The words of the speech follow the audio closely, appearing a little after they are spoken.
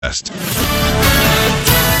Podcast.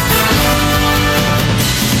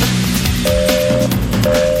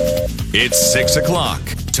 It's 6 o'clock.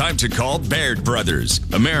 Time to call Baird Brothers,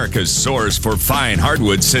 America's source for fine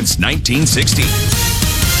hardwoods since 1960.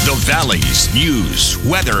 The Valley's news,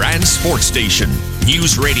 weather, and sports station.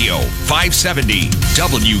 News Radio 570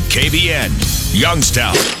 WKBN,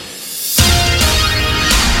 Youngstown.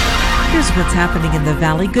 Here's what's happening in the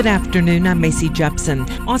Valley. Good afternoon. I'm Macy Jepson.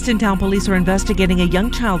 Austintown police are investigating a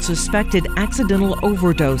young child suspected accidental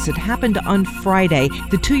overdose. It happened on Friday.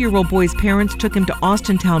 The 2-year-old boy's parents took him to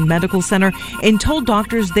Austintown Medical Center and told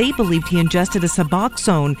doctors they believed he ingested a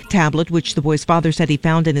Suboxone tablet, which the boy's father said he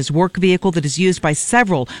found in his work vehicle that is used by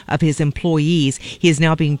several of his employees. He is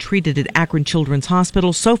now being treated at Akron Children's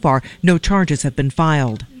Hospital. So far, no charges have been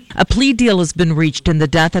filed. A plea deal has been reached in the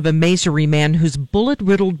death of a masonry man whose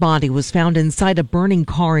bullet-riddled body was found inside a burning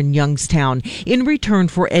car in Youngstown. In return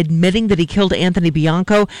for admitting that he killed Anthony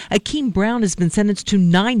Bianco, Akeem Brown has been sentenced to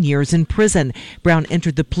 9 years in prison. Brown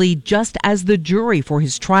entered the plea just as the jury for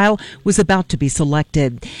his trial was about to be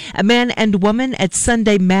selected. A man and woman at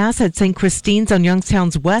Sunday Mass at St. Christine's on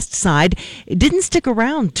Youngstown's west side didn't stick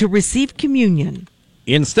around to receive communion.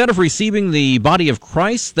 Instead of receiving the body of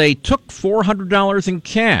Christ, they took $400 in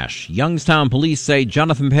cash. Youngstown police say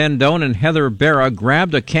Jonathan Pandone and Heather Barra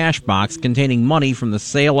grabbed a cash box containing money from the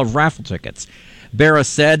sale of raffle tickets. Barra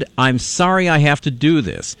said, "I'm sorry I have to do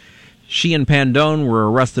this." She and Pandone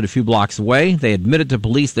were arrested a few blocks away. They admitted to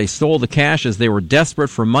police they stole the cash as they were desperate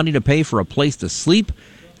for money to pay for a place to sleep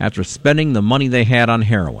after spending the money they had on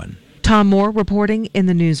heroin. Tom Moore reporting in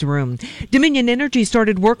the newsroom. Dominion Energy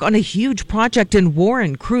started work on a huge project in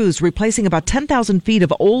Warren, Cruz, replacing about 10,000 feet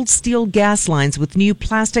of old steel gas lines with new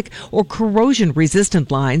plastic or corrosion-resistant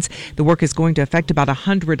lines. The work is going to affect about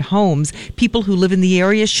 100 homes. People who live in the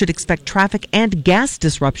area should expect traffic and gas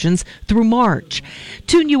disruptions through March.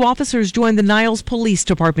 2 new officers joined the Niles Police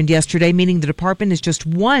Department yesterday, meaning the department is just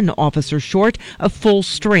 1 officer short of full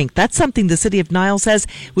strength. That's something the city of Niles says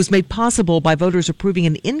was made possible by voters approving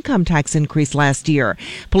an income tax increase last year.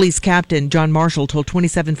 Police Captain John Marshall told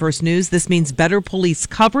 27 First News this means better police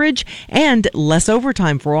coverage and less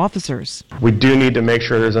overtime for officers. We do need to make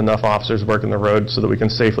sure there's enough officers working the road so that we can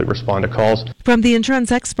safely respond to calls. From the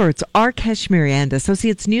insurance experts, R. Kashmiri and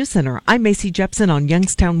Associates News Center, I'm Macy Jepson on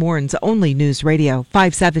Youngstown Warren's only news radio,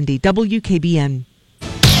 570 WKBN.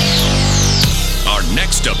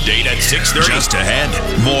 Next update at 6:30. Just ahead,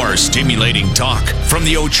 more stimulating talk from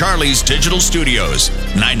the O'Charlie's Digital Studios.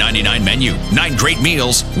 $9.99 menu, 9 great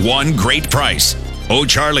meals, 1 great price.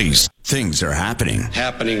 O'Charlie's. Things are happening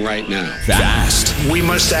right now. Fast. We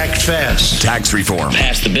must act fast. Tax reform.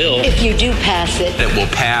 Pass the bill. If you do pass it, That will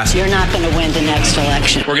pass. you're not going to win the next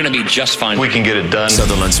election. We're going to be just fine. We can get it done.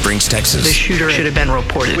 Sutherland Springs, Texas. The shooter should have been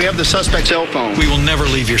reported. We have the suspect's cell phone. We will never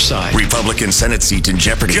leave your side. Republican Senate seat in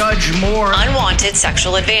jeopardy. Judge Moore. Unwanted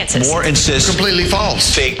sexual advances. Moore insists. Completely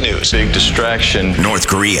false. Fake news. Big distraction. North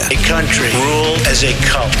Korea. A country ruled as a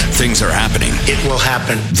cult. Things are happening. It will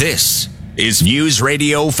happen. This is News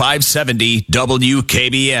Radio 570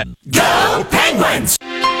 WKBN. Go Penguins!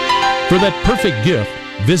 For that perfect gift,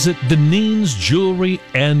 visit Deneen's Jewelry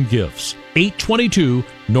and Gifts, 822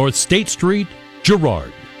 North State Street,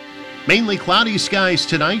 Girard. Mainly cloudy skies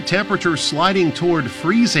tonight, temperatures sliding toward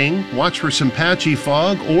freezing. Watch for some patchy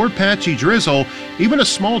fog or patchy drizzle, even a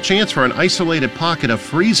small chance for an isolated pocket of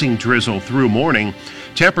freezing drizzle through morning.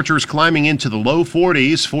 Temperatures climbing into the low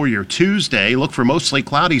 40s for your Tuesday. Look for mostly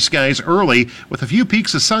cloudy skies early with a few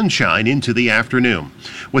peaks of sunshine into the afternoon.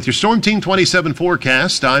 With your Storm Team 27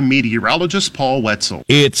 forecast, I'm meteorologist Paul Wetzel.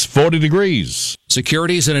 It's 40 degrees.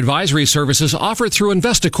 Securities and advisory services offered through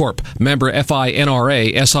Investacorp, member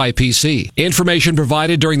FINRA SIPC. Information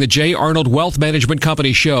provided during the J. Arnold Wealth Management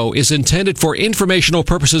Company show is intended for informational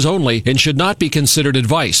purposes only and should not be considered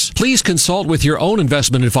advice. Please consult with your own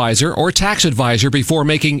investment advisor or tax advisor before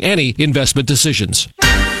making any investment decisions.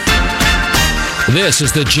 This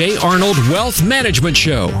is the J. Arnold Wealth Management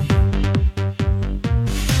Show.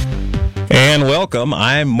 And welcome.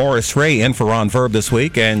 I'm Morris Ray in for Ron Verb this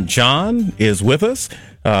week, and John is with us.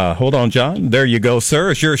 Hold on, John. There you go,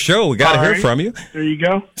 sir. It's your show. We got to hear from you. There you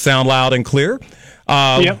go. Sound loud and clear.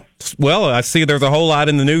 Yep. Well, I see there's a whole lot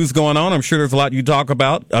in the news going on. I'm sure there's a lot you'd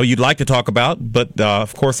like to talk about, but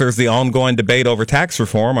of course there's the ongoing debate over tax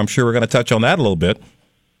reform. I'm sure we're going to touch on that a little bit.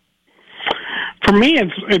 For me,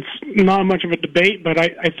 it's not much of a debate, but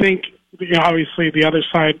I think obviously the other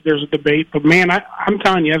side there's a debate. But man, I'm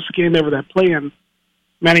telling you, I've skated over that plan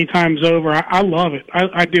many times over. I love it.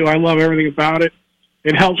 I do. I love everything about it.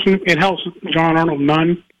 It helps John Arnold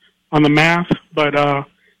none on the math, but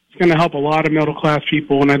it's going to help a lot of middle class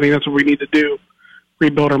people, and I think that's what we need to do.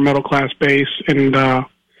 rebuild our middle class base, and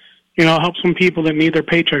help some people that need their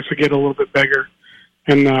paychecks to get a little bit bigger,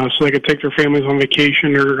 and so they could take their families on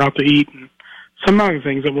vacation or out to eat, and some other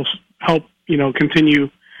things that will help continue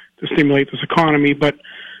to stimulate this economy. But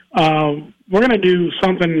we're going to do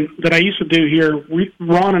something that I used to do here.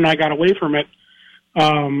 Ron and I got away from it,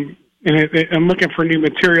 and I'm looking for new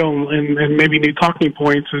material and maybe new talking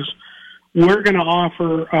points. Is we're going to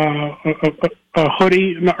offer a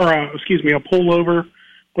hoodie, or a pullover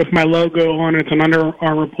with my logo on it. It's an Under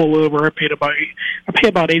Armour pullover. I pay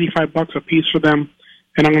about $85 a piece for them,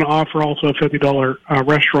 and I'm going to offer also a $50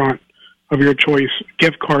 restaurant of your choice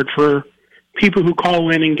gift card for people who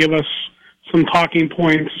call in and give us some talking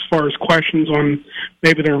points as far as questions on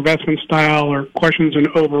maybe their investment style or questions in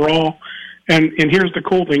overall. And here's the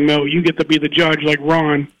cool thing, though. You get to be the judge like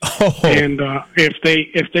Ron. Oh. And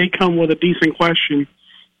if they come with a decent question,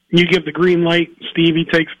 you give the green light. Stevie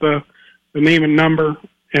takes the name and number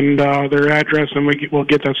and their address, and we'll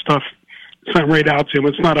get that stuff sent right out to them.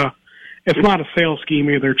 It's not a sales scheme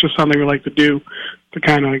either. It's just something we like to do to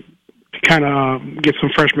kind of get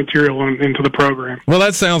some fresh material into the program. Well,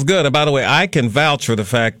 that sounds good. And by the way, I can vouch for the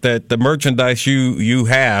fact that the merchandise you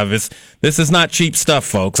have this is not cheap stuff,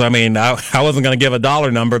 folks. I mean, I wasn't going to give a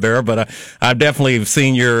dollar number there, but I've definitely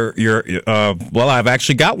seen your I've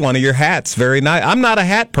actually got one of your hats. Very nice. I'm not a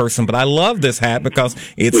hat person, but I love this hat because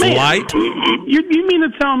it's light. You mean to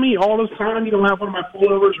tell me all this time you don't have one of my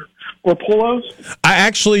pullovers or polos? I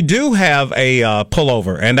actually do have a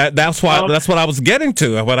pullover, and that's what I was getting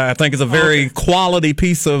to. What I think is a very quality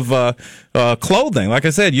piece of clothing. Like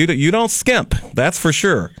I said, you don't skimp. That's for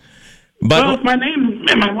sure. But if my name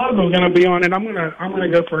and my logo is going to be on it, I'm gonna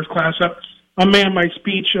go first class up. A man, my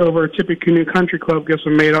speech over at Tippecanoe Country Club gets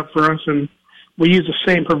them made up for us, and we use the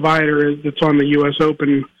same provider that's on the U.S.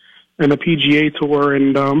 Open and the PGA Tour,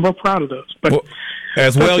 and we're proud of those. But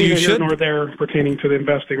as well, you should. Nor there pertaining to the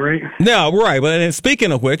investing, right? No, right. Well,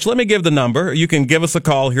 speaking of which, let me give the number. You can give us a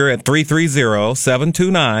call here at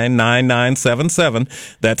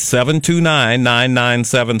 330-729-9977. That's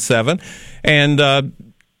 729-9977, and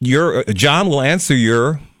John will answer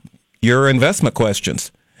your investment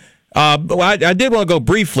questions. I did want to go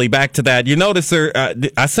briefly back to that. You notice there,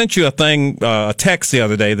 I sent you a text the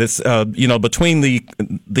other day. This, between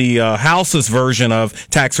the House's version of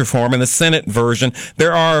tax reform and the Senate version,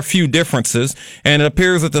 there are a few differences, and it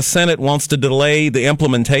appears that the Senate wants to delay the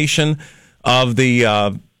implementation of the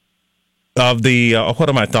what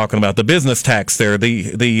am I talking about? The business tax there,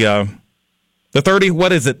 the 30,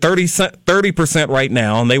 what is it? 30% right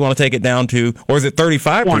now, and they want to take it down to, or is it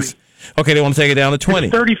 35%? Okay, they want to take it down to 20.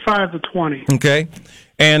 It's 35 to 20. Okay,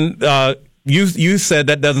 and you said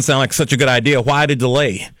that doesn't sound like such a good idea. Why the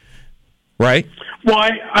delay? Right? Well,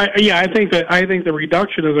 I think the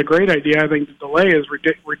reduction is a great idea. I think the delay is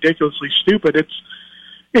ridiculously stupid.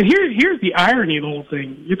 Here's the irony of the whole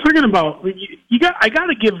thing. You're talking about I got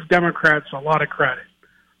to give Democrats a lot of credit.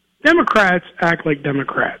 Democrats act like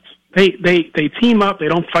Democrats. They team up. They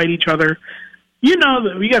don't fight each other. You know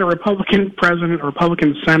that we got a Republican president, a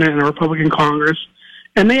Republican Senate, and a Republican Congress,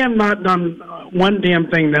 and they have not done one damn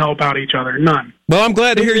thing to help out each other. None. Well, I'm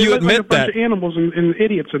glad to hear you admit that. There's a bunch of animals and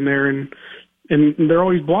idiots in there, and they're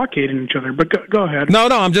always blockading each other. But go ahead. No,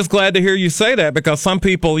 I'm just glad to hear you say that, because some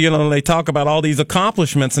people, they talk about all these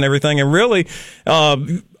accomplishments and everything, and really,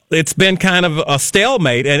 it's been kind of a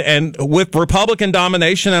stalemate. And with Republican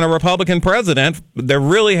domination and a Republican president, there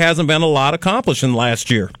really hasn't been a lot accomplished in the last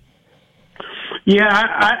year. Yeah,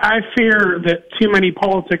 I fear that too many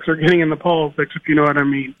politics are getting in the politics, if you know what I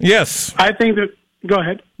mean. Yes. I think that... Go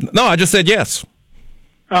ahead. No, I just said yes.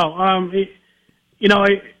 These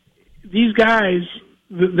guys,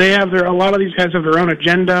 a lot of these guys have their own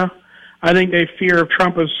agenda. I think they fear if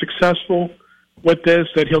Trump is successful with this,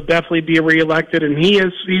 that he'll definitely be reelected, and he's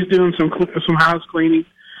doing some house cleaning,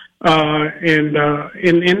 and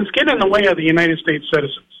it's getting in the way of the United States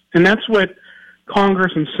citizens. And that's what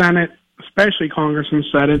Congress and Senate, especially Congress and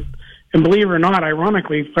Senate, and believe it or not,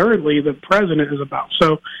 ironically, thirdly, the president is about.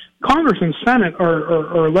 So Congress and Senate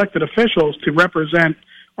are elected officials to represent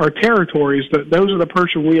our territories. Those are the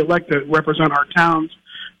person we elect to represent our towns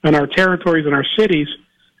and our territories and our cities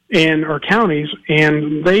and our counties,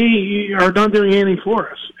 and they are not doing anything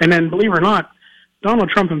for us. And then, believe it or not,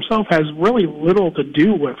 Donald Trump himself has really little to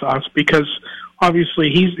do with us, because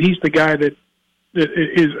obviously he's the guy that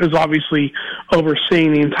is obviously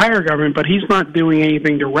overseeing the entire government, but he's not doing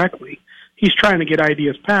anything directly. He's trying to get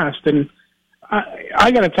ideas passed, and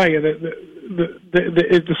I got to tell you that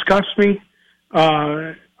it disgusts me.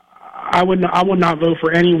 I would not vote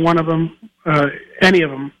for any one of them, any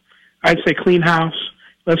of them. I'd say clean house,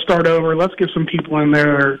 let's start over. Let's get some people in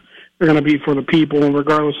there that are going to be for the people,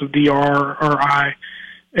 regardless of DR or I.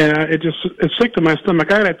 And it's sick to my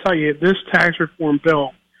stomach. I got to tell you, this tax reform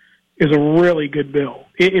bill is a really good bill.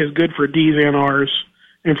 It is good for D's and R's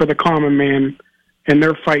and for the common man, and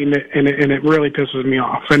they're fighting it, and it really pisses me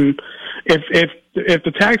off. And if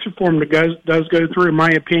the tax reform does go through, in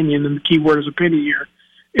my opinion, and the key word is opinion here,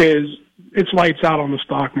 is it's lights out on the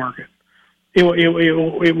stock market.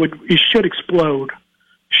 It should explode,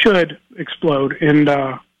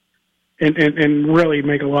 and really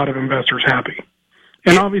make a lot of investors happy.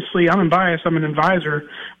 And obviously, I'm unbiased. I'm an advisor.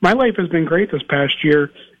 My life has been great this past year.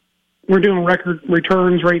 We're doing record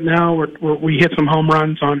returns right now. We hit some home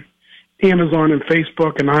runs on Amazon and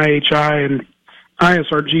Facebook and IHI and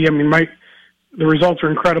ISRG. I mean, the results are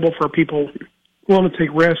incredible for people willing to take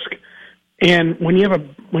risk. And when you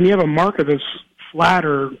have a market that's flat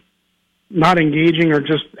or not engaging or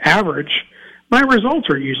just average, my results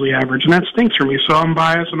are usually average, and that stinks for me. So I'm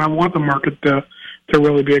biased, and I want the market to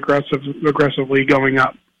really be aggressively going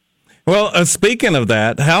up. Well, speaking of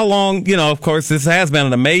that, how long, of course, this has been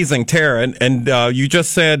an amazing tear, and you just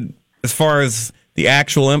said as far as the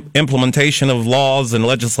actual implementation of laws and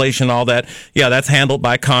legislation, all that, yeah, that's handled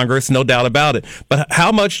by Congress, no doubt about it. But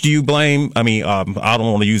how much do you blame, I don't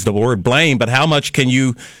want to use the word blame, but how much can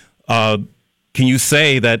you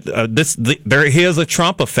say that there is a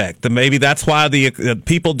Trump effect? And maybe that's why the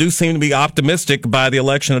people do seem to be optimistic by the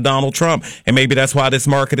election of Donald Trump, and maybe that's why this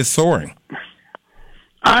market is soaring.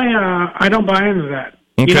 I don't buy into that.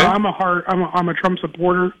 Okay. I'm a Trump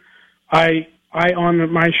supporter. I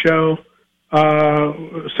on my show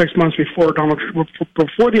 6 months before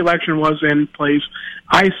the election was in place,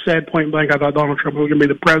 I said point blank I thought Donald Trump was going to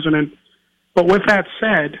be the president. But with that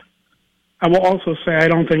said, I will also say I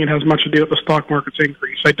don't think it has much to do with the stock market's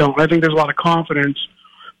increase. I don't. I think there's a lot of confidence.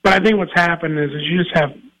 But I think what's happened is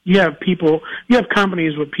you have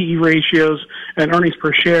companies with PE ratios and earnings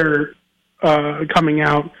per share coming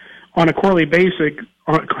out on a quarterly basis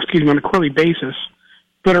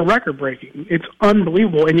that are record breaking. It's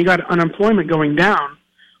unbelievable, and you got unemployment going down,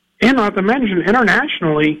 and not to mention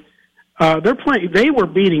internationally, they were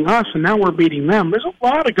beating us, and now we're beating them. There's a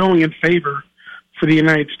lot of going in favor for the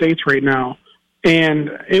United States right now, and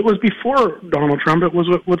it was before Donald Trump. It was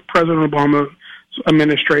with President Obama's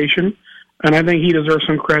administration, and I think he deserves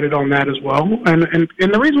some credit on that as well. And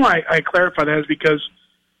the reason why I clarify that is because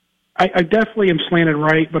I definitely am slanted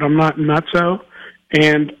right, but I'm not nutso.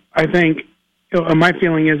 And I think my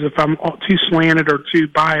feeling is if I'm too slanted or too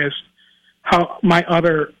biased, how my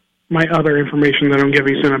other information that I'm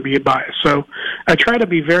giving is going to be biased. So I try to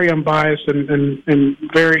be very unbiased and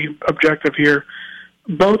very objective here.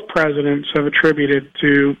 Both presidents have attributed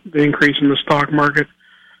to the increase in the stock market,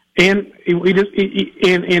 and to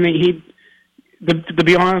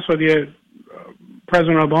be honest with you,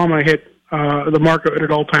 President Obama hit the market at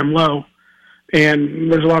an all-time low,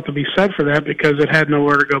 and there's a lot to be said for that because it had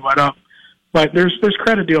nowhere to go but up. But there's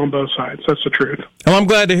credit due on both sides. That's the truth. Well, I'm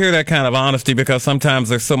glad to hear that kind of honesty because sometimes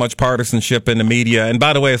there's so much partisanship in the media. And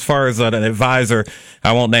by the way, as far as an advisor,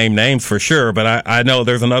 I won't name names for sure, but I know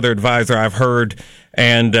there's another advisor I've heard,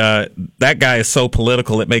 and that guy is so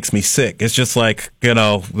political it makes me sick. It's just like,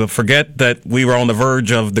 forget that we were on the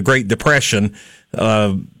verge of the Great Depression.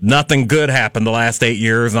 Nothing good happened the last 8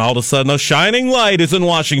 years, and all of a sudden a shining light is in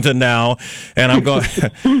Washington now. And I'm going,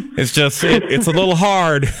 it's a little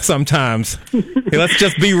hard sometimes. Let's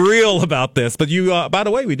just be real about this. But by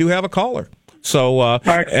the way, we do have a caller. So,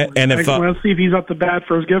 and if let's see if he's up to bat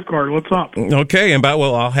for his gift card. What's up? Okay,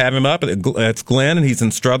 I'll have him up. It's Glenn, and he's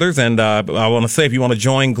in Struthers. And I want to say, if you want to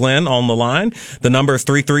join Glenn on the line, the number is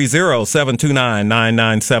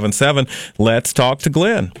 330-729-9977. Let's talk to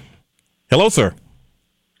Glenn. Hello, sir.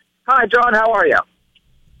 Hi, John. How are you?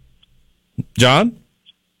 John?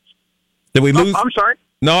 Did we lose? I'm sorry.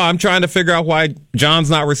 No, I'm trying to figure out why John's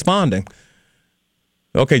not responding.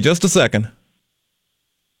 Okay, just a second.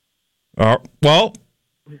 Well,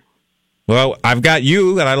 I've got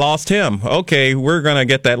you, and I lost him. Okay, we're going to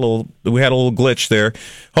get that we had a little glitch there.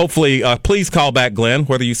 Hopefully, please call back Glenn,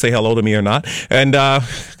 whether you say hello to me or not. And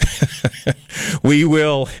we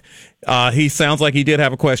will... he sounds like he did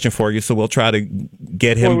have a question for you, so we'll try to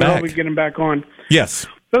get him back. We get him back on. Yes.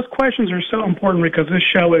 Those questions are so important because this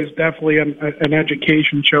show is definitely an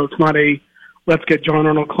education show. It's not a let's get John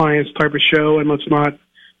Arnold clients type of show, and it's not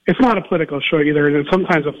a political show either, and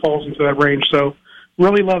sometimes it falls into that range. So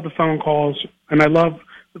really love the phone calls, and I love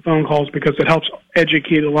the phone calls because it helps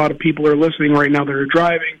educate a lot of people who are listening right now that are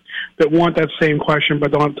driving that want that same question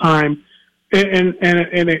but don't have time. And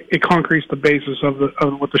it concretes the basis of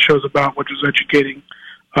what the show's about, which is educating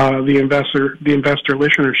the investor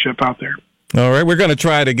listenership out there. All right, we're going to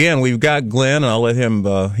try it again. We've got Glenn, and I'll let him.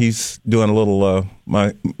 He's doing a little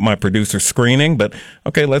my producer screening, but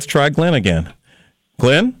okay, let's try Glenn again.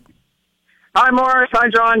 Glenn. Hi, Morris. Hi,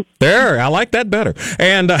 John. There, I like that better.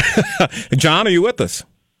 And John, are you with us?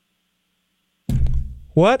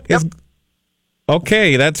 What is?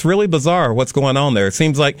 Okay, that's really bizarre. What's going on there? It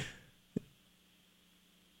seems like.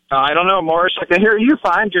 I don't know, Morris. I can hear you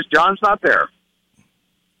fine. Just John's not there.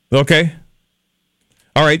 Okay.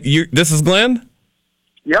 All right. This is Glenn?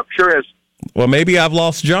 Yep, sure is. Well, maybe I've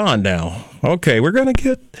lost John now. Okay,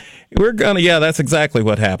 yeah, that's exactly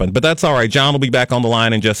what happened. But that's all right. John will be back on the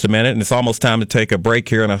line in just a minute, and it's almost time to take a break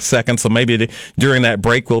here in a second. So maybe during that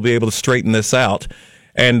break, we'll be able to straighten this out.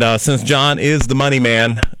 And since John is the money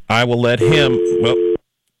man, I will let him. Well,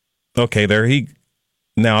 okay,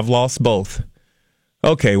 now I've lost both.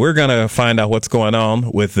 Okay, we're going to find out what's going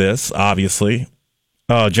on with this, obviously.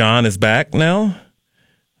 John is back now.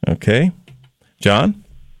 Okay. John?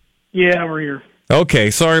 Yeah, we're here. Okay,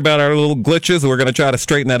 sorry about our little glitches. We're going to try to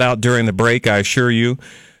straighten that out during the break, I assure you,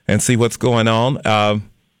 and see what's going on.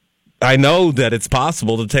 I know that it's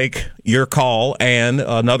possible to take your call and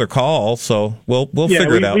another call, so we'll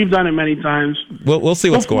figure it out. We've done it many times. We'll see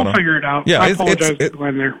what's going on. We'll figure it out. Yeah, I apologize for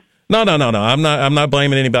Glenn there. No. I'm not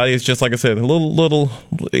blaming anybody. It's just like I said, a little.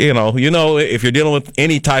 If you're dealing with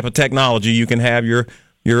any type of technology, you can have your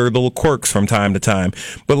little quirks from time to time.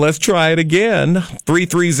 But let's try it again.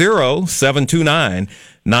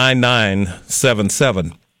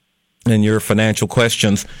 330-729-9977. And your financial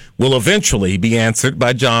questions will eventually be answered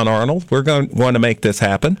by John Arnold. We're going to make this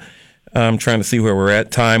happen. I'm trying to see where we're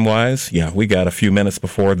at time-wise. Yeah, we got a few minutes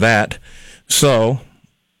before that. So,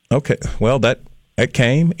 okay. Well, that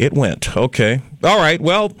came. It went. Okay. All right.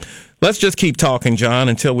 Well, let's just keep talking, John,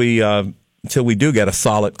 until we do get a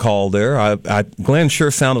solid call there. Glenn sure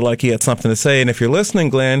sounded like he had something to say. And if you're listening,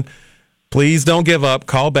 Glenn, please don't give up.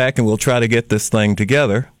 Call back, and we'll try to get this thing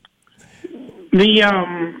together.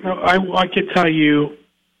 I could tell you,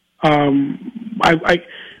 in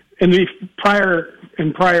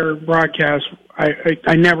prior broadcasts,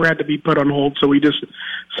 I never had to be put on hold, so we just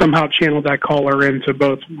somehow channeled that caller into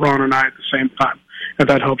both Ron and I at the same time, if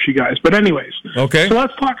that helps you guys. But anyways, okay. So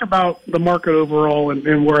let's talk about the market overall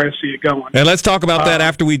and where I see it going. And let's talk about that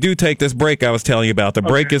after we do take this break I was telling you about. The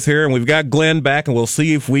break is here, and we've got Glenn back, and we'll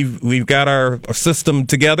see if we've got our system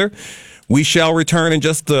together. We shall return in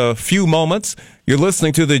just a few moments. You're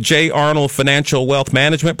listening to the J. Arnold Financial Wealth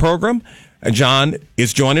Management Program. John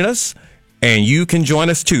is joining us, and you can join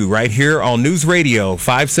us too right here on News Radio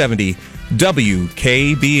 570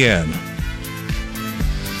 WKBN.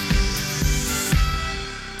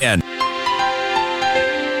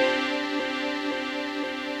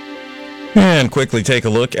 And quickly take a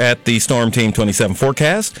look at the Storm Team 27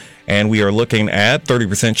 forecast. And we are looking at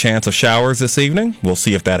 30% chance of showers this evening. We'll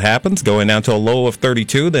see if that happens. Going down to a low of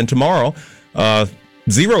 32. Then tomorrow,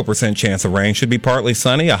 0% chance of rain. Should be partly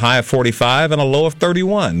sunny, a high of 45 and a low of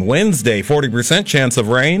 31. Wednesday, 40% chance of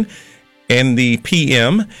rain in the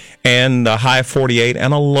PM and a high of 48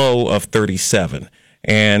 and a low of 37.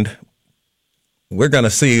 And we're going to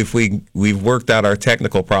see if we've worked out our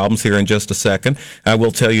technical problems here in just a second. I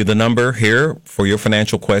will tell you the number here for your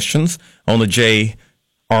financial questions on the J.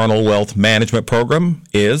 Arnold Wealth Management Program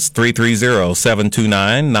is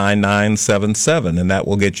 330-729-9977, and that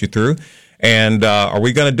will get you through. And are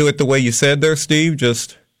we going to do it the way you said there, Steve?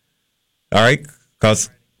 Just, all right, because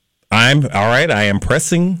all right, I am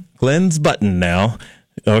pressing Glenn's button now.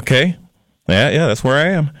 Okay. Yeah, that's where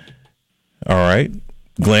I am. All right.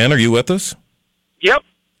 Glenn, are you with us? Yep.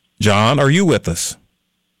 John, are you with us?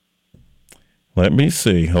 Let me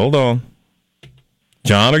see. Hold on.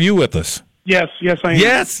 John, are you with us? Yes, I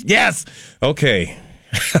am. Yes. Okay.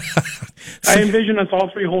 I envision us all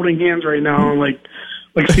three holding hands right now, like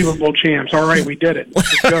Super Bowl champs. All right, we did it.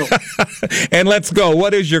 Let's go. And let's go.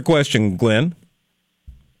 What is your question, Glenn?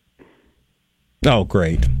 Oh,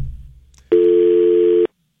 great.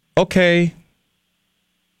 Okay.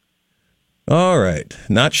 All right.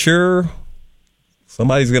 Not sure.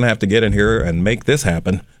 Somebody's going to have to get in here and make this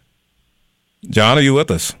happen. John, are you with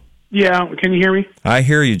us? Yeah. Can you hear me? I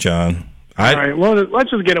hear you, John. All right. Well, let's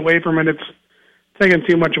just get away from it. It's taking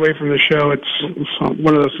too much away from the show. It's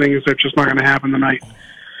one of those things that's just not going to happen tonight.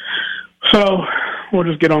 So we'll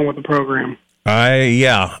just get on with the program.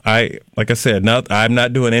 Like I said, I'm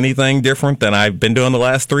not doing anything different than I've been doing the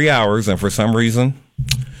last 3 hours, and for some reason,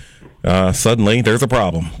 suddenly there's a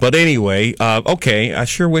problem. But anyway, okay, I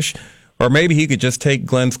sure wish, or maybe he could just take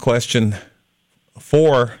Glenn's question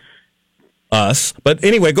for us. But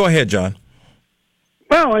anyway, go ahead, John.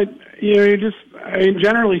 Well,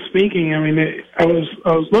 generally speaking, I mean, I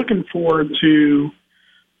was looking forward to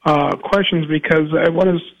questions because I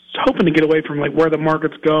was hoping to get away from like where the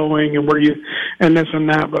market's going and and this and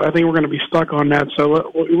that, but I think we're going to be stuck on that.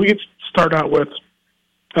 So we could start out with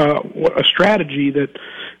a strategy that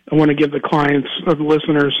I want to give the clients or the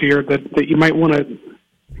listeners here that you might want to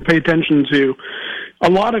pay attention to. A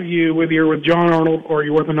lot of you, whether you're with John Arnold or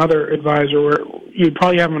you're with another advisor, you're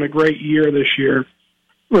probably having a great year this year,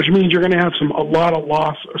 which means you're going to have a lot of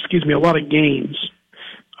gains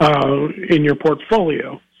in your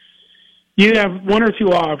portfolio. You have one or two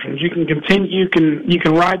options. You can continue. You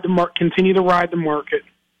can ride the continue to ride the market,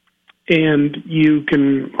 and you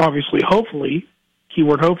can obviously, hopefully,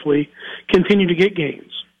 keyword hopefully, continue to get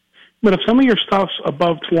gains. But if some of your stuff's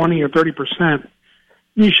above 20 or 30%,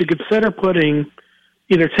 you should consider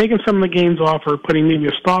either taking some of the gains off or putting maybe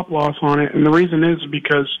a stop loss on it. And the reason is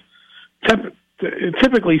because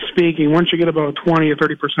typically speaking, once you get about a 20 or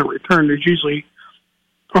 30% return, there's usually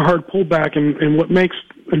a hard pullback. And what makes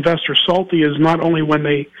investors salty is not only when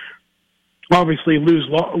they obviously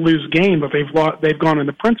lose gain, but they've gone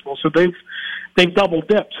into principal. So they've double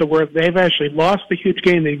dipped. So where they've actually lost the huge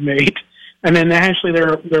gain they've made, and then actually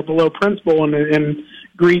they're below principal, and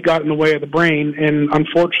greed got in the way of the brain. And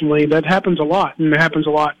unfortunately, that happens a lot. And it happens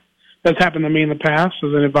a lot. That's happened to me in the past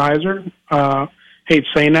as an advisor. Hate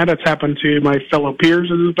saying that. It's happened to my fellow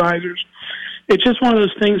peers as advisors. It's just one of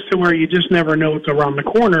those things to where you just never know what's around the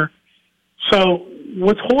corner. So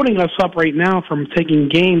what's holding us up right now from taking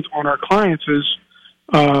gains on our clients is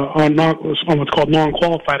on what's called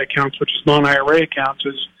non-qualified accounts, which is non-IRA accounts,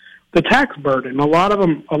 is the tax burden. A lot of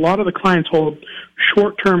the clients hold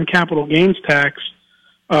short-term capital gains tax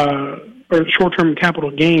or short-term capital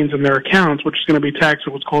gains in their accounts, which is going to be taxed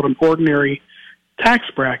at what's called an ordinary tax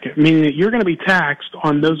bracket, meaning that you're going to be taxed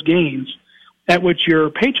on those gains at which your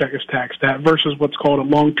paycheck is taxed at, versus what's called a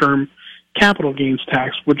long-term capital gains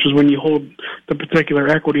tax, which is when you hold the particular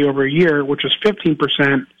equity over a year, which is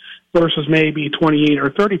 15% versus maybe 28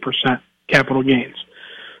 or 30% capital gains.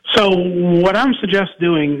 So what I'm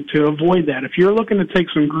doing to avoid that, if you're looking to take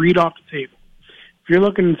some greed off the table, if you're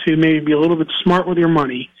looking to maybe be a little bit smart with your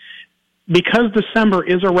money, because December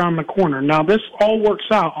is around the corner. Now, this all works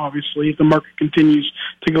out, obviously, if the market continues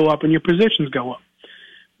to go up and your positions go up.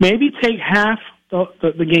 Maybe take half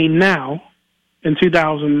the gain now in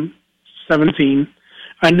 2017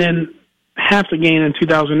 and then half the gain in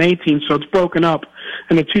 2018, so it's broken up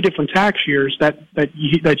into two different tax years, that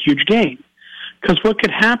huge gain. Because what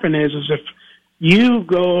could happen is if you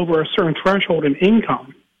go over a certain threshold in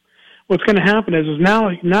income, what's going to happen is now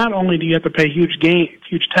not only do you have to pay huge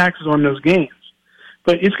taxes on those gains,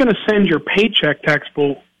 but it's going to send your paycheck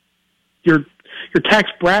taxable, your tax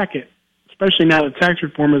bracket, especially now that tax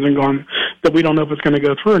reform hasn't gone, that we don't know if it's going to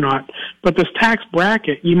go through or not. But this tax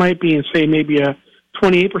bracket, you might be in, say, maybe a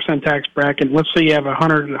 28% tax bracket. Let's say you have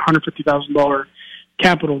 $150,000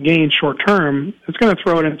 capital gain short term. It's going to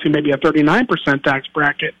throw it into maybe a 39% tax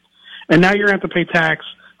bracket, and now you're going to have to pay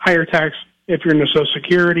higher tax if you're in the Social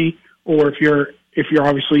Security, or if you're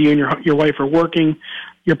obviously you and your wife are working,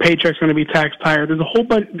 your paycheck's going to be taxed higher. There's a whole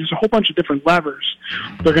bunch of different levers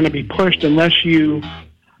that are going to be pushed unless you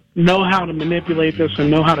know how to manipulate this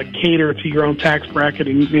and know how to cater to your own tax bracket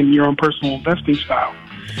and your own personal investing style.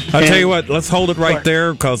 I'll tell you what, let's hold it right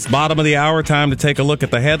there, because bottom of the hour, time to take a look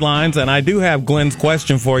at the headlines. And I do have Glenn's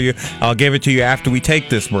question for you. I'll give it to you after we take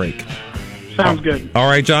this break. Sounds good. All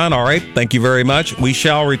right, John. All right. Thank you very much. We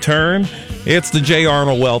shall return. It's the J.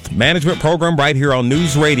 Arnold Wealth Management Program right here on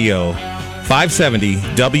News Radio 570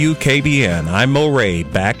 WKBN. I'm Mo Ray.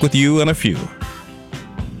 Back with you in a few.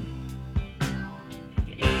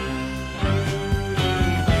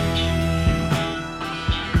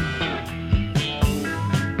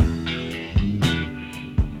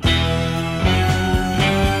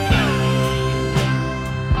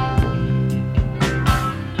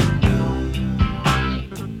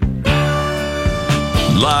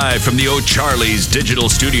 Live from the O'Charlie's Digital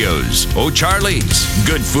Studios. O'Charlie's.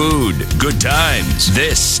 Good food, good times.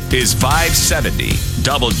 This is 570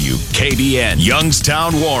 WKBN.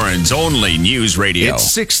 Youngstown, Warren's only news radio.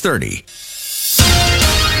 It's 630.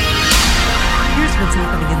 Here's what's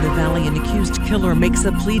happening in the Valley. An accused killer makes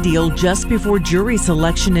a plea deal just before jury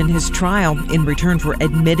selection in his trial. In return for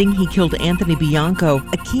admitting he killed Anthony Bianco,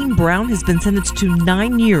 Akeem Brown has been sentenced to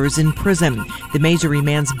 9 years in prison. The Masery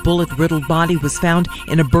man's bullet-riddled body was found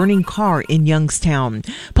in a burning car in Youngstown.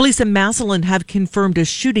 Police in Massillon have confirmed a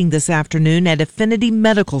shooting this afternoon at Affinity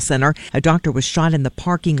Medical Center. A doctor was shot in the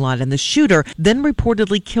parking lot, and the shooter then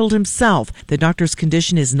reportedly killed himself. The doctor's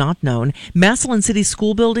condition is not known. Massillon City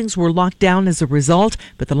school buildings were locked down as a result,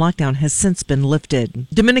 but the lockdown has since been been lifted.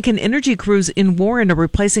 Dominican energy crews in Warren are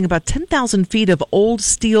replacing about 10,000 feet of old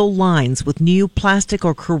steel lines with new plastic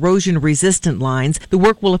or corrosion-resistant lines. The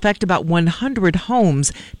work will affect about 100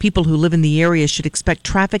 homes. People who live in the area should expect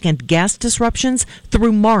traffic and gas disruptions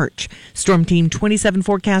through March. Storm Team 27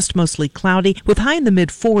 forecast mostly cloudy with high in the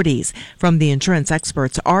mid-40s. From the insurance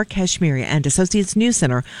experts R. Kashmiri and Associates News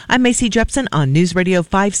Center, I'm Macy Jepson on News Radio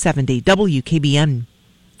 570 WKBN.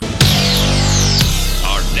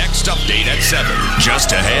 Our next update at 7.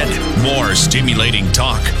 Just ahead, more stimulating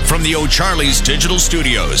talk from the O'Charley's Digital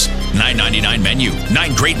Studios. $9.99 menu,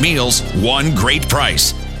 9 great meals, 1 great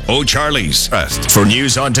price. O'Charley's. For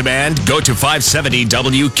news on demand, go to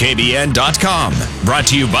 570WKBN.com. Brought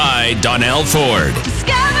to you by Donnell Ford.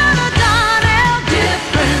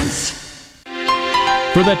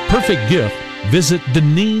 For that perfect gift, visit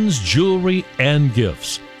Deneen's Jewelry and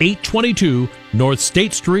Gifts, 822 North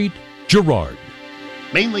State Street, Girard.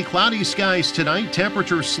 Mainly cloudy skies tonight,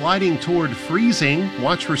 temperatures sliding toward freezing.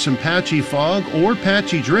 Watch for some patchy fog or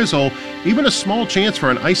patchy drizzle, even a small chance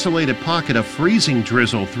for an isolated pocket of freezing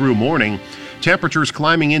drizzle through morning. Temperatures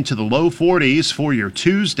climbing into the low 40s for your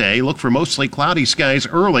Tuesday. Look for mostly cloudy skies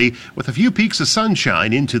early with a few peaks of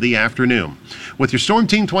sunshine into the afternoon. With your Storm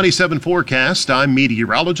Team 27 forecast, I'm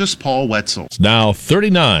meteorologist Paul Wetzel. It's now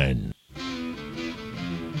 39.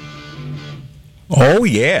 Oh,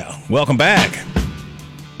 yeah. Welcome back.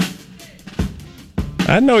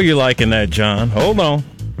 I know you're liking that, John. Hold on.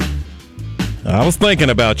 I was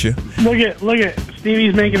thinking about you. Look at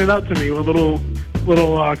Stevie's making it up to me with a little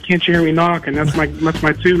Can't You Hear Me Knocking. That's my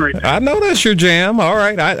tune right there. I know that's your jam. All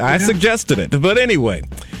right. I suggested it. But anyway,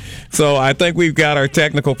 so I think we've got our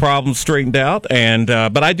technical problems straightened out. And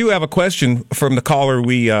but I do have a question from the caller.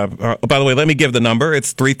 By the way, let me give the number.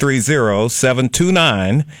 It's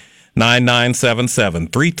 330-729-9977.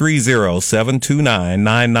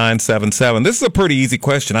 330-729-9977. This is a pretty easy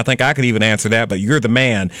question. I think I could even answer that, but you're the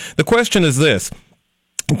man. The question is this.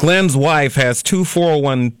 Glenn's wife has 2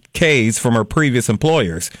 401ks from her previous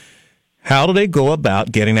employers. How do they go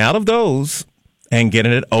about getting out of those and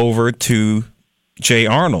getting it over to J.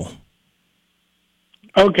 Arnold?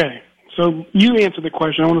 Okay, so you answer the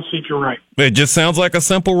question. I want to see if you're right. It just sounds like a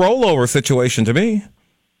simple rollover situation to me.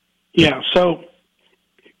 Yeah, so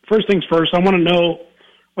first things first, I want to know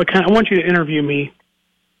I want you to interview me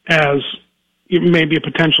as maybe a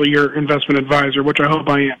potential your investment advisor, which I hope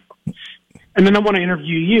I am. And then I want to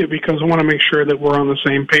interview you because I want to make sure that we're on the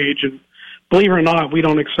same page. And believe it or not, we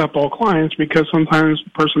don't accept all clients because sometimes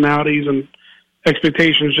personalities and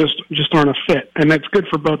expectations just aren't a fit. And that's good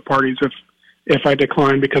for both parties if I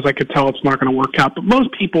decline because I could tell it's not going to work out. But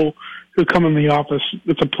most people who come in the office,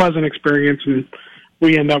 it's a pleasant experience and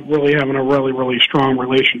we end up really having a really, really strong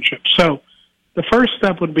relationship. So the first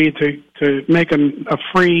step would be to make a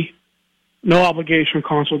free, no obligation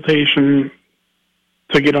consultation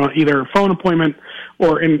to get on either a phone appointment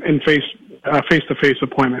or in face-to-face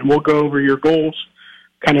appointment. We'll go over your goals,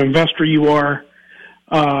 kind of investor you are,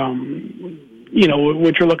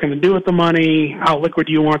 what you're looking to do with the money, how liquid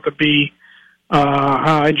you want to be,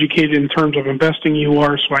 how educated in terms of investing you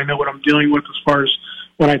are, so I know what I'm dealing with as far as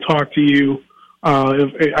when I talk to you.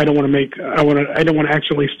 I don't want to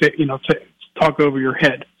actually talk over your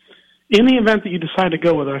head. In the event that you decide to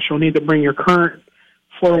go with us, you'll need to bring your current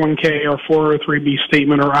 401k or 403b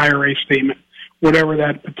statement or IRA statement, whatever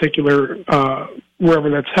that particular, wherever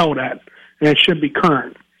that's held at, and it should be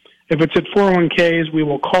current. If it's at 401ks, we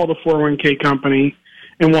will call the 401k company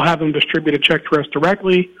and we'll have them distribute a check to us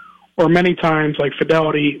directly, or many times, like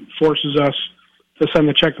Fidelity forces us to send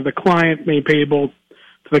the check to the client, made payable to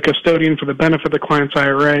the custodian for the benefit of the client's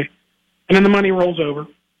IRA, and then the money rolls over.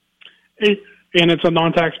 And it's a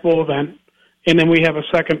non-taxable event. And then we have a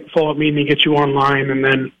second follow-up meeting to get you online, and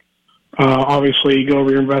then obviously go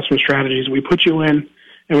over your investment strategies. We put you in,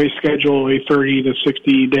 and we schedule a 30 to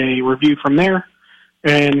 60-day review from there,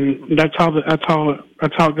 and that's how it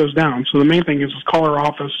goes down. So the main thing is call our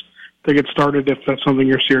office to get started if that's something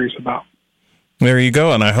you're serious about. There you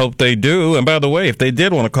go, and I hope they do. And by the way, if they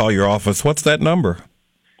did want to call your office, what's that number?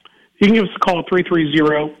 You can give us a call at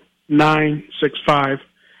 330-965-9890.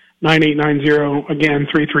 Again,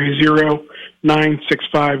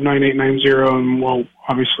 330-965-9890, and we'll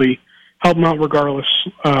obviously help them out regardless.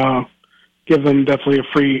 Give them definitely a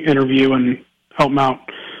free interview and help them out,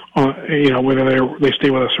 whether they stay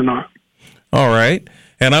with us or not. All right.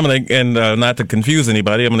 And I'm going to, not to confuse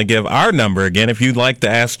anybody, I'm going to give our number again. If you'd like to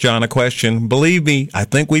ask John a question, believe me, I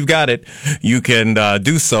think we've got it. You can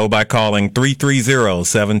do so by calling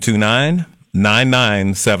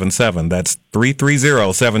 330-729-9977. That's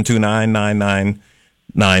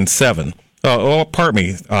 330-729-9997. Oh, pardon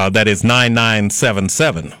me. That is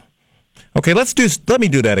 9977. Okay, let me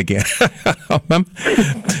do that again.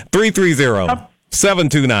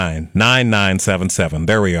 330-729-9977.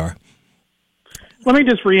 There we are. Let me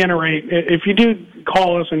just reiterate, if you do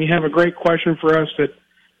call us and you have a great question for us that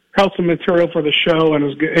helps the material for the show and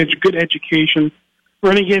is good education,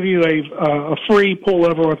 we're going to give you a free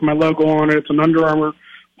pullover with my logo on it. It's an Under Armour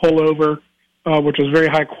pullover, which is very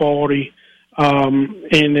high quality.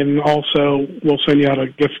 And then also we'll send you out a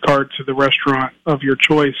gift card to the restaurant of your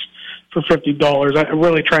choice for $50. I'm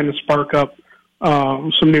really trying to spark up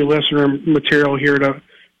some new listener material here to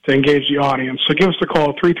engage the audience. So give us a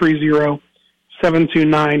call,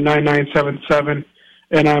 330-729-9977,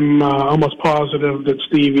 and I'm almost positive that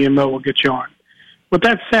Stevie and Mo will get you on. With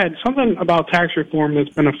that said, something about tax reform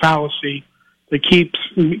that's been a fallacy that keeps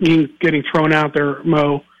getting thrown out there,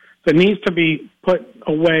 Mo, that needs to be put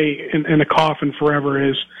away in a coffin forever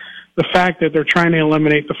is the fact that they're trying to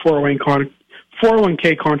eliminate the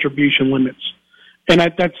 401k contribution limits. And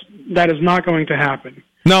that is not going to happen.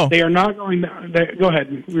 No. They are not going to. Go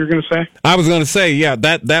ahead. You were going to say? I was going to say, yeah,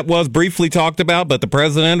 that was briefly talked about, but the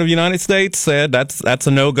President of the United States said that's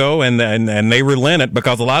a no-go, and they relented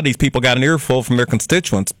because a lot of these people got an earful from their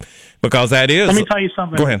constituents because that is. Let me tell you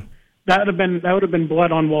something. Go ahead. That would have been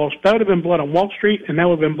blood on Wall. That would have been blood on Wall Street, and that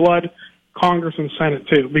would have been blood Congress and Senate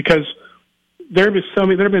too, because there have been so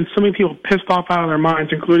many people pissed off out of their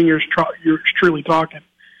minds, including yours truly talking.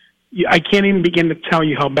 I can't even begin to tell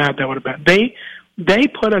you how bad that would have been. They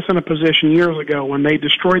put us in a position years ago when they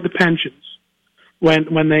destroyed the pensions,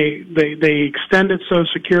 when they extended Social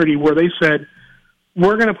Security, where they said,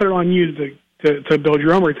 we're going to put it on you to build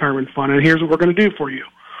your own retirement fund, and here's what we're going to do for you.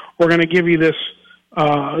 We're going to give you this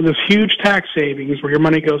huge tax savings where your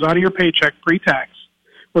money goes out of your paycheck pre-tax.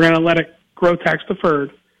 We're going to let it grow tax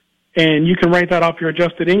deferred, and you can write that off your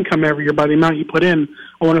adjusted income every year by the amount you put in.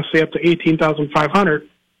 I want to say up to $18,500,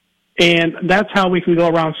 and that's how we can go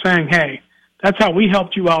around saying, hey, that's how we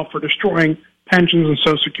helped you out for destroying pensions and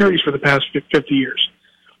Social Securities for the past 50 years,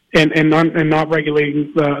 and not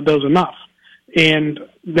regulating those enough. And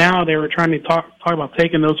now they were trying to talk about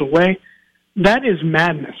taking those away. That is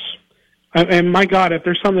madness. And my God, if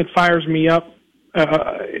there's something that fires me up,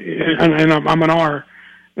 and I'm an R,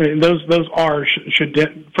 those R's should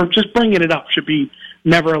for just bringing it up should be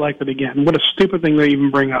never elected again. What a stupid thing to even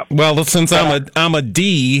bring up. Well, since I'm a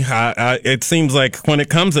D, it seems like when it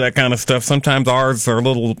comes to that kind of stuff, sometimes R's are a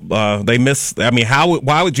little they miss. I mean,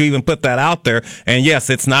 why would you even put that out there? And yes,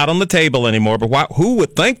 it's not on the table anymore. But who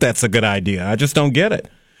would think that's a good idea? I just don't get it.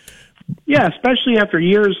 Yeah, especially after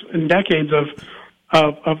years and decades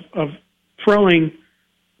of throwing,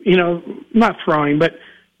 not throwing, but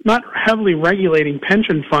not heavily regulating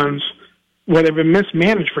pension funds where they've been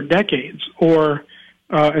mismanaged for decades, or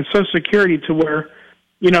and Social Security to where,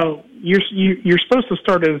 you're supposed to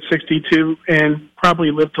start at 62 and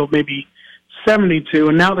probably live till maybe 72,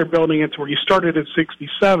 and now they're building it to where you started at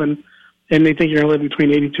 67 and they think you're going to live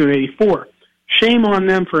between 82 and 84. Shame on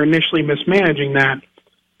them for initially mismanaging that.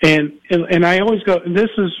 And I always go, this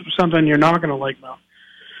is something you're not going to like, Mel.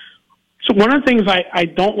 So one of the things I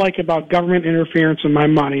don't like about government interference in my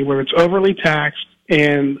money, where it's overly taxed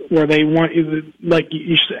and where they want,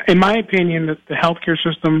 in my opinion, that the healthcare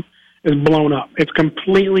system is blown up. It's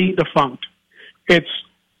completely defunct. It's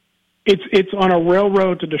on a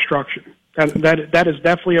railroad to destruction. That is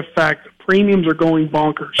definitely a fact. Premiums are going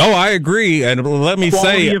bonkers. Oh, I agree. And let me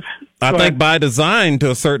say, I think by design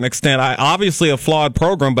to a certain extent, obviously a flawed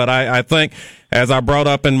program, but I think, as I brought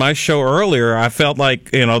up in my show earlier, I felt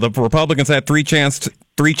like, the Republicans had three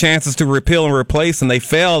chances to repeal and replace, and they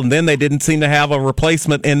failed, and then they didn't seem to have a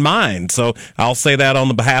replacement in mind. So I'll say that on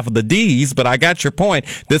the behalf of the D's, but I got your point.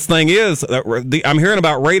 This thing is, I'm hearing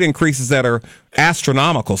about rate increases that are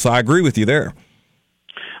astronomical, so I agree with you there.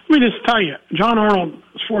 Let me just tell you, John Arnold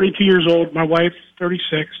is 42 years old. My wife,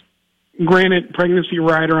 36. Granted, pregnancy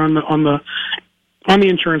rider on the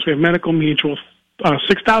insurance. We have medical mutual,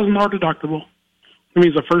 $6,000 deductible. That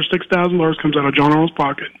means the first $6,000 comes out of John Arnold's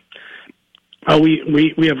pocket.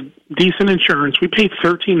 We have decent insurance. We pay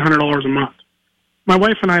 $1,300 a month. My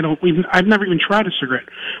wife and I I've never even tried a cigarette.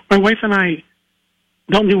 My wife and I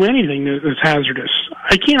don't do anything that's hazardous.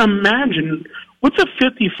 I can't imagine what's a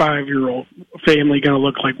 55-year-old family going to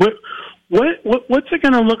look like. What's it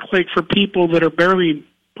going to look like for people that are barely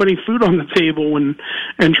putting food on the table and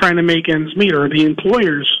trying to make ends meet, or these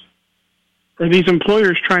employers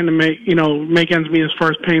trying to make ends meet as far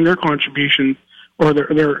as paying their contribution or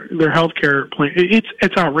their health care plan?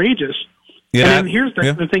 It's outrageous. Yeah, and then here's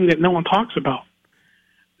the thing that no one talks about.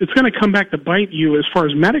 It's going to come back to bite you as far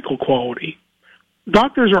as medical quality.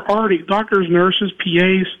 doctors, nurses,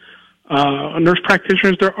 PAs, nurse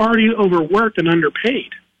practitioners, they're already overworked and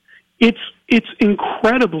underpaid. It's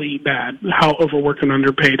incredibly bad how overworked and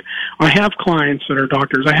underpaid. I have clients that are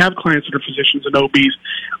doctors. I have clients that are physicians and OBs.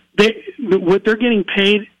 What they're getting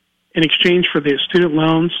paid in exchange for the student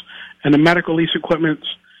loans and the medical lease equipment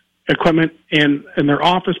and their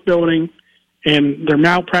office building and their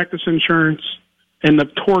malpractice insurance and the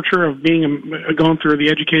torture of going through the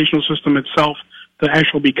educational system itself to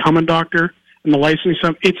actually become a doctor and the licensing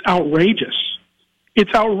stuff, it's outrageous.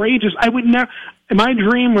 It's outrageous. I would never. My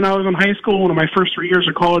dream when I was in high school, one of my first 3 years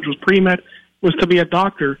of college was pre-med, was to be a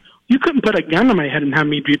doctor. You couldn't put a gun to my head and have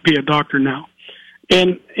me be a doctor now.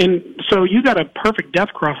 And so you got a perfect death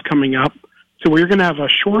cross coming up, so where you're going to have a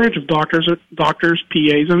shortage of doctors,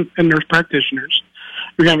 PAs, and nurse practitioners.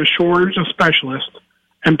 You're going to have a shortage of specialists,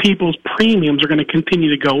 and people's premiums are going to continue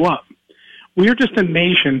to go up. We're just a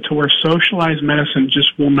nation to where socialized medicine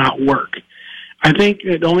just will not work. I think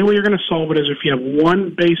the only way you're going to solve it is if you have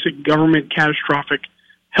one basic government catastrophic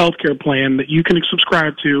healthcare plan that you can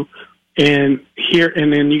subscribe to, and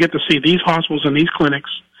then you get to see these hospitals and these clinics,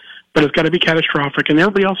 but it's got to be catastrophic, and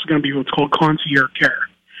everybody else is going to be what's called concierge care.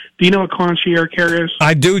 Do you know what concierge care is?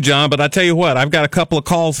 I do, John, but I tell you what, I've got a couple of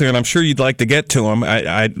calls here, and I'm sure you'd like to get to them. No,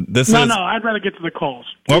 I'd rather get to the calls.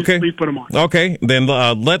 Please put them on. Okay, then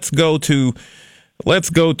let's go to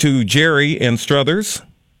Jerry in Struthers.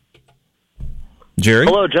 Jerry?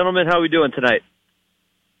 Hello, gentlemen. How are we doing tonight?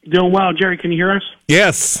 Doing well. Jerry, can you hear us?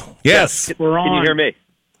 Yes. We're on. Can you hear me?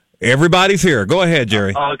 Everybody's here. Go ahead,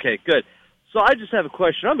 Jerry. Okay, good. So I just have a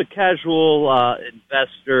question. I'm a casual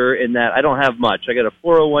investor in that I don't have much. I got a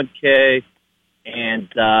 401k, and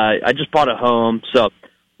I just bought a home. So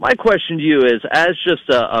my question to you is, as just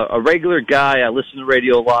a regular guy, I listen to the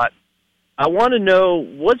radio a lot. I want to know,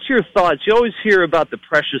 what's your thoughts? You always hear about the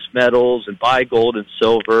precious metals and buy gold and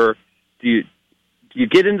silver. Do you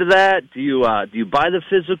get into that? Do you buy the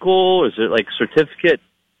physical? Is it like certificate?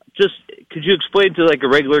 Just could you explain to like a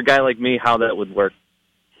regular guy like me how that would work?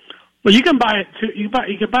 Well, you can buy it. You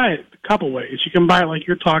can buy it a couple ways. You can buy it like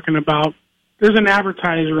you're talking about. There's an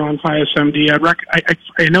advertiser on FISMD.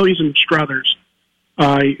 I know he's in Struthers.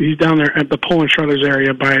 He's down there at the Poland Struthers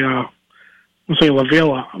area by let's say La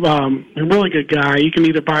Villa. A really good guy. You can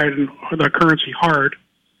either buy it in the currency hard,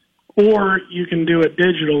 or you can do it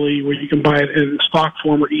digitally, where you can buy it in stock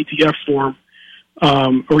form or ETF form,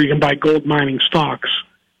 or you can buy gold mining stocks.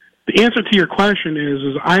 The answer to your question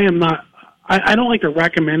is I am not. I don't like to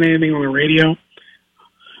recommend anything on the radio,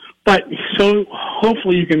 but so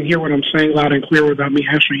hopefully you can hear what I'm saying loud and clear without me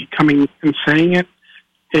actually coming and saying it.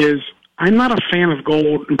 Is I'm not a fan of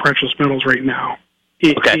gold and precious metals right now.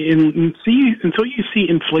 Until you see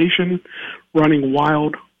inflation running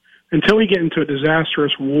wild, until we get into a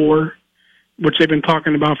disastrous war, which they've been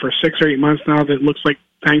talking about for 6 or 8 months now, that looks like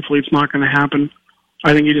thankfully it's not going to happen.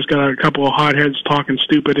 I think you just got a couple of hotheads talking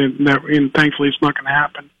stupid, and thankfully it's not going to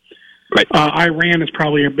happen. Right. Iran is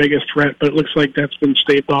probably our biggest threat, but it looks like that's been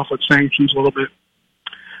staved off with sanctions a little bit.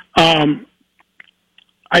 I'm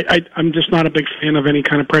just not a big fan of any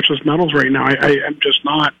kind of precious metals right now. I'm just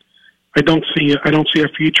not. I don't see a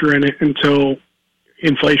future in it until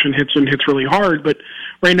inflation hits really hard. But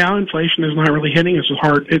right now, inflation is not really hitting us as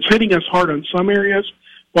hard. It's hitting us hard on some areas,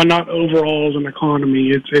 but not overall as an economy.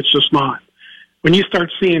 It's just not. When you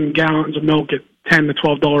start seeing gallons of milk at $10 to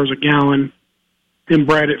 $12 a gallon, and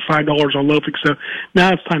bread at $5 on loaf, so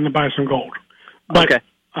now it's time to buy some gold. But okay.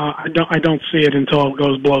 I don't see it until it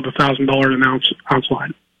goes below the $1,000 an ounce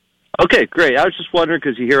line. Okay, great. I was just wondering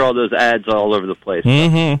because you hear all those ads all over the place.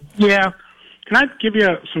 Mm-hmm. Yeah. Can I give you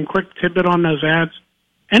some quick tidbit on those ads?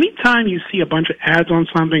 Anytime you see a bunch of ads on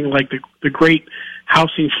something like the great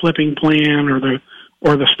housing flipping plan or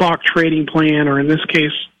the stock trading plan, or in this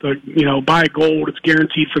case, buy gold, it's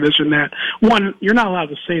guaranteed for this and that. One, you're not allowed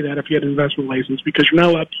to say that if you had an investment license, because you're not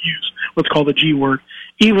allowed to use what's called the G word.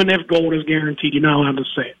 Even if gold is guaranteed, you're not allowed to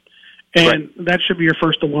say it. And that should be your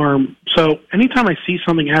first alarm. So anytime I see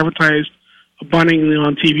something advertised abundantly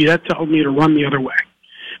on TV, that tells me to run the other way.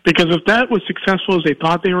 Because if that was successful as they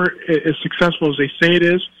thought they were, as successful as they say it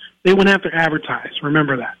is, they wouldn't have to advertise.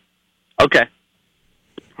 Remember that. Okay.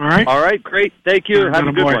 All right? All right, great. Thank you. Have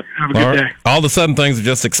a good one. Have a good day. All of a sudden, things have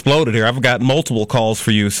just exploded here. I've got multiple calls for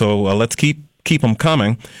you, so let's keep them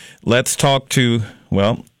coming. Let's talk to,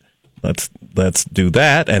 let's do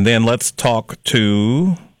that, and then let's talk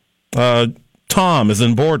to Tom is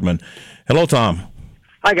in Boardman. Hello, Tom.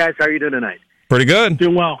 Hi, guys. How are you doing tonight? Pretty good.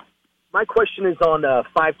 Doing well. My question is on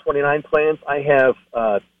 529 plans. I have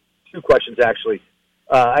two questions, actually.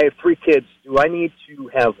 I have 3 kids. Do I need to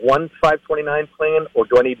have one 529 plan, or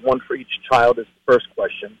do I need one for each child? Is the first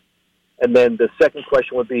question. And then the second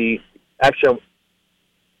question would be, actually,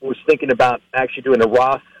 I was thinking about actually doing a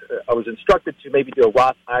Roth. I was instructed to maybe do a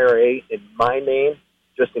Roth IRA in my name,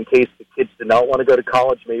 just in case the kids did not want to go to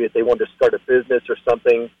college. Maybe if they wanted to start a business or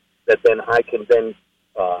something, that then I can then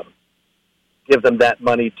give them that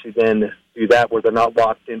money to then do that, where they're not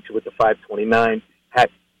locked into with the 529,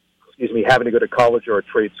 having to go to college or a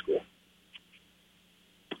trade school.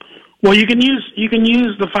 Well, you can use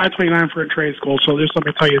the 529 for a trade school. So there's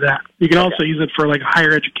something to tell you that. You can also use it for like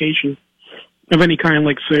higher education of any kind.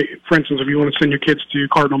 Like, say, for instance, if you want to send your kids to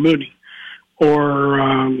Cardinal Mooney, or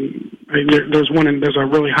there's a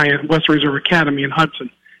really high-end Western Reserve Academy in Hudson.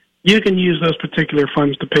 You can use those particular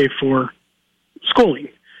funds to pay for schooling.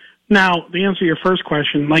 Now, to answer your first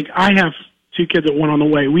question, like, I have 2 kids that went on the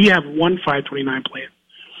way. We have one 529 plan.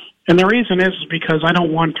 And the reason is because I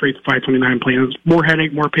don't want 3 529 plans. More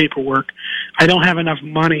headache, more paperwork. I don't have enough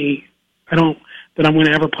money that I'm going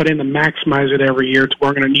to ever put in to maximize it every year to where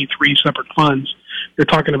I'm going to need 3 separate funds. You're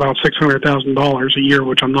talking about $600,000 a year,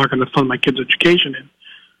 which I'm not going to fund my kids' education in.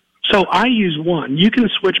 So I use one. You can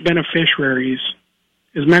switch beneficiaries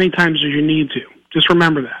as many times as you need to. Just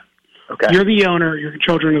remember that. Okay. You're the owner. Your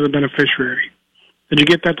children are the beneficiary. Did you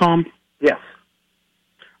get that, Tom? Yes.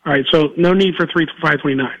 All right, so no need for 3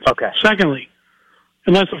 529s. Okay. Secondly,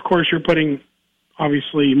 unless, of course, you're putting,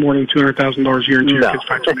 obviously, more than $200,000 a year into your kid's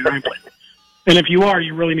 529 plan. And if you are,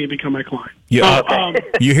 you really need to become my client.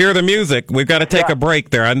 You hear the music. We've got to take a break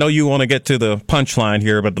there. I know you want to get to the punchline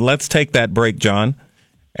here, but let's take that break, John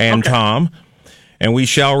and Tom. And we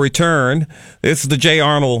shall return. This is the J.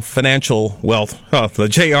 Arnold the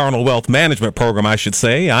J. Arnold Wealth Management Program, I should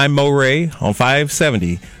say. I'm Mo Ray on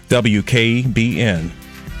 570 WKBN.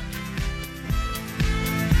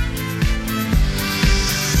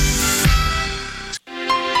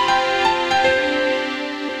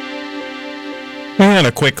 And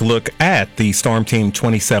a quick look at the Storm Team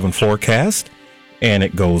 27 forecast. And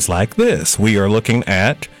it goes like this. We are looking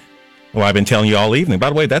at, well, I've been telling you all evening. By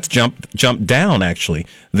the way, that's jumped down, actually.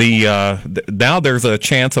 Now there's a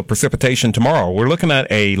chance of precipitation tomorrow. We're looking at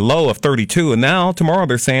a low of 32, and now tomorrow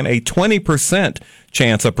they're saying a 20%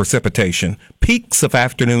 chance of precipitation. Peaks of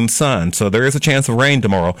afternoon sun, so there is a chance of rain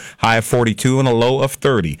tomorrow. High of 42 and a low of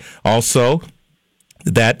 30. Also,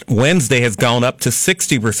 that Wednesday has gone up to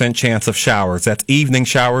 60% chance of showers. That's evening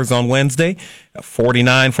showers on Wednesday,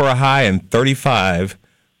 49 for a high and 35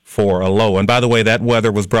 for a low. And by the way, that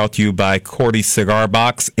weather was brought to you by Cordy's Cigar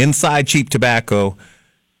Box, inside cheap tobacco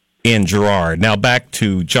in Girard. Now back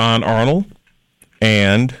to John Arnold.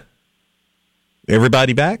 And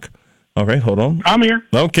everybody back? All right, hold on. I'm here.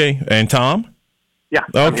 Okay, and Tom? Yeah.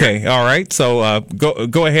 Okay, all right. So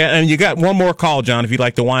go ahead. And you got one more call, John, if you'd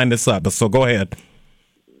like to wind this up. So go ahead.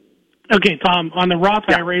 Okay, Tom, on the Roth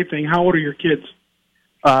IRA thing, how old are your kids?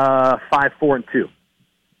 5, 4, and 2.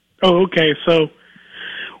 Oh, okay. So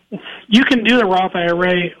you can do the Roth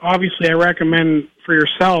IRA. Obviously, I recommend for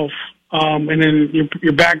yourself, and then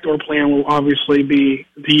your backdoor plan will obviously be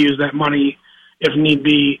to use that money if need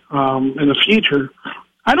be in the future.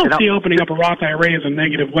 I don't see opening up a Roth IRA as a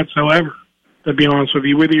negative whatsoever, to be honest with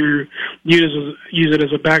you. Whether you use it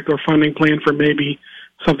as a backdoor funding plan for maybe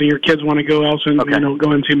something your kids want to go else and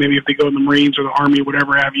go into, maybe if they go in the Marines or the Army,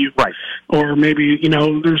 whatever have you. Right. Or maybe,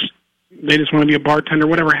 they just want to be a bartender,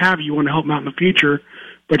 whatever have you, want to help them out in the future,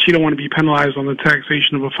 but you don't want to be penalized on the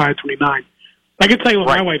taxation of a 529. I can tell you what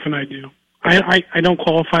my wife and I do. I don't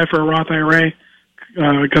qualify for a Roth IRA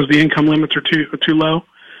because the income limits are too low.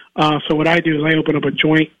 So what I do is I open up a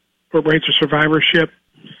joint rates or survivorship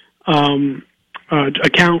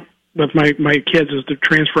account with my kids as the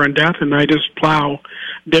transfer on death, and I just plow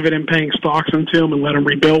dividend-paying stocks into them and let them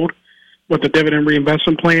rebuild with the dividend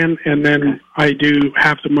reinvestment plan, and then I do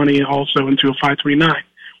half the money also into a 529,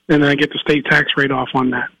 and then I get the state tax rate off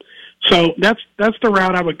on that. So that's the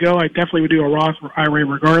route I would go. I definitely would do a Roth IRA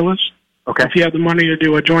regardless. Okay. If you have the money to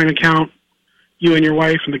do a joint account, you and your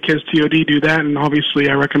wife and the kids TOD do that, and obviously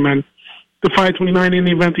I recommend the 529 in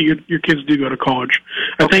the event that your kids do go to college.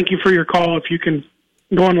 I thank you for your call. If you can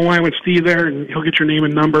go on the line with Steve there, and he'll get your name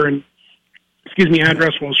and number and,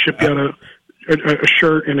 address. We'll ship you out a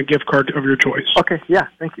shirt and a gift card of your choice. Okay, yeah,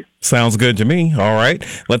 thank you. Sounds good to me. All right.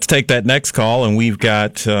 Let's take that next call, and we've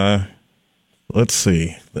got, let's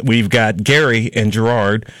see. We've got Gary and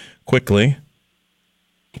Girard quickly.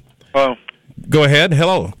 Oh. Go ahead.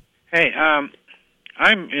 Hello. Hey,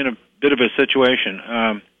 I'm in a bit of a situation.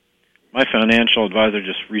 My financial advisor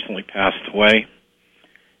just recently passed away,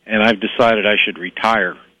 and I've decided I should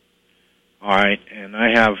retire. All right, and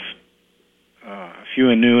I have a few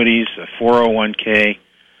annuities, a 401k.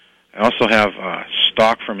 I also have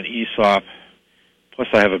stock from an ESOP. Plus,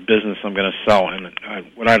 I have a business I'm going to sell. And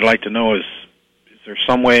what I'd like to know is there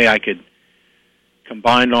some way I could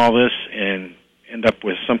combine all this and end up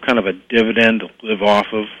with some kind of a dividend to live off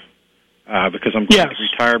of? Because I'm going to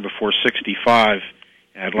retire before 65,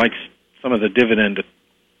 and I'd like some of the dividend to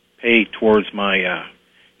pay towards my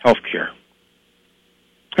health care.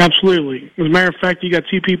 Absolutely. As a matter of fact, you got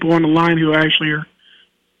two people on the line who actually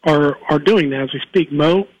are doing that as we speak.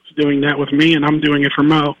 Mo is doing that with me, and I'm doing it for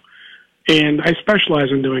Mo. And I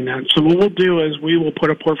specialize in doing that. So what we'll do is we will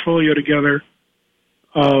put a portfolio together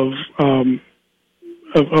of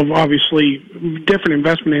obviously different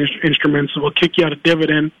investment instruments that will kick you out a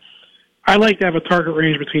dividend. I like to have a target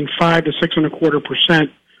range between 5 to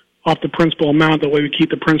 6.25% off the principal amount. That way we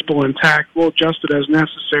keep the principal intact. We'll adjust it as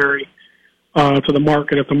necessary to the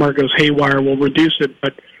market. If the market goes haywire, we'll reduce it.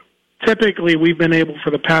 But typically, we've been able,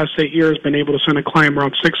 for the past 8 years, been able to send a client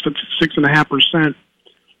around 6 to 6.5%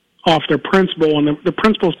 off their principal, and the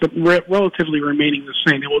principal's relatively remaining the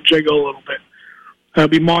same. It will jiggle a little bit. It'll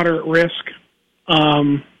be moderate risk,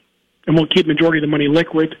 and we'll keep majority of the money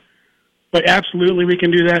liquid. But absolutely, we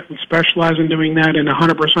can do that. We specialize in doing that, and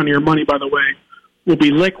 100% of your money, by the way, will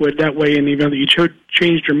be liquid. That way, in the event that you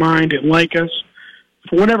changed your mind, didn't like us,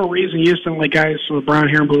 for whatever reason, you just don't like guys with brown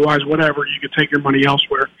hair and blue eyes, whatever, you could take your money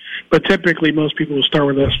elsewhere. But typically, most people will start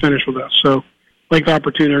with us, finish with us. So, like the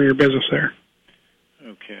opportunity in your business there.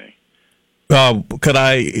 Okay.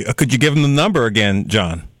 Could you give them the number again,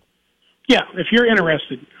 John? Yeah, if you're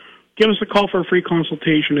interested, give us a call for a free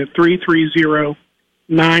consultation at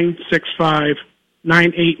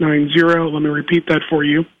 330-965-9890. Let me repeat that for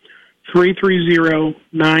you.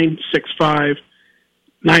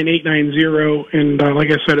 330-965-9890. And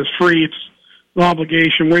like I said, it's free. It's no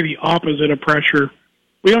obligation. We're the opposite of pressure.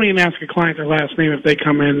 We don't even ask a client their last name if they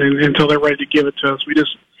come in until they're ready to give it to us. We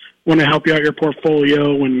just want to help you out your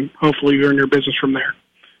portfolio and hopefully you earn your business from there.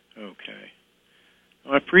 Okay.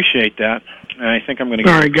 Well, I appreciate that. I think I'm going to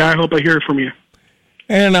get... All right, Guy. I hope I hear from you.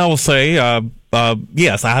 And I will say,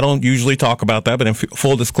 yes, I don't usually talk about that, but in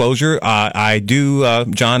full disclosure, I do.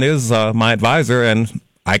 John is my advisor, and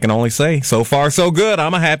I can only say, so far, so good.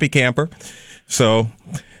 I'm a happy camper. So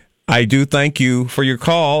I do thank you for your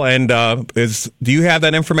call. And do you have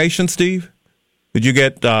that information, Steve? Did you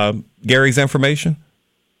get Gary's information?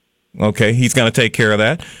 Okay, he's going to take care of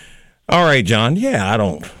that. All right, John. Yeah, I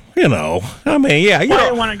don't, I didn't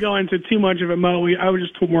want to go into too much of it, Mo. I was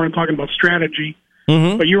just more talking about strategy.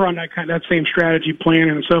 Mm-hmm. But you're on that same strategy plan,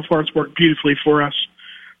 and so far it's worked beautifully for us.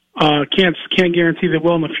 Can't guarantee that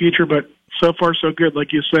will in the future, but so far so good,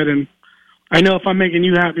 like you said. And I know if I'm making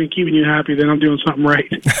you happy and keeping you happy, then I'm doing something right.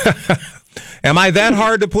 Am I that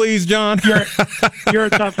hard to please, John? You're a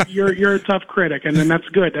tough critic, and then that's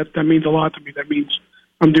good. That means a lot to me. That means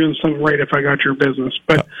I'm doing something right if I got your business.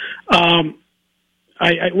 But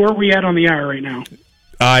where are we at on the hour right now?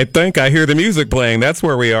 I think I hear the music playing. That's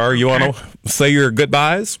where we are. You want to say your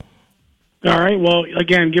goodbyes? All right. Well,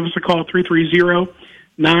 again, give us a call at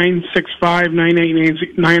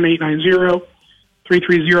 330-965-9890.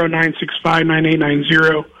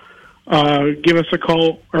 330-965-9890. Give us a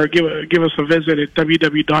call or give us a visit at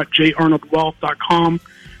www.jarnoldwealth.com,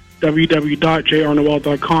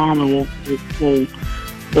 www.jarnoldwealth.com, and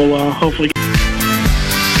we'll hopefully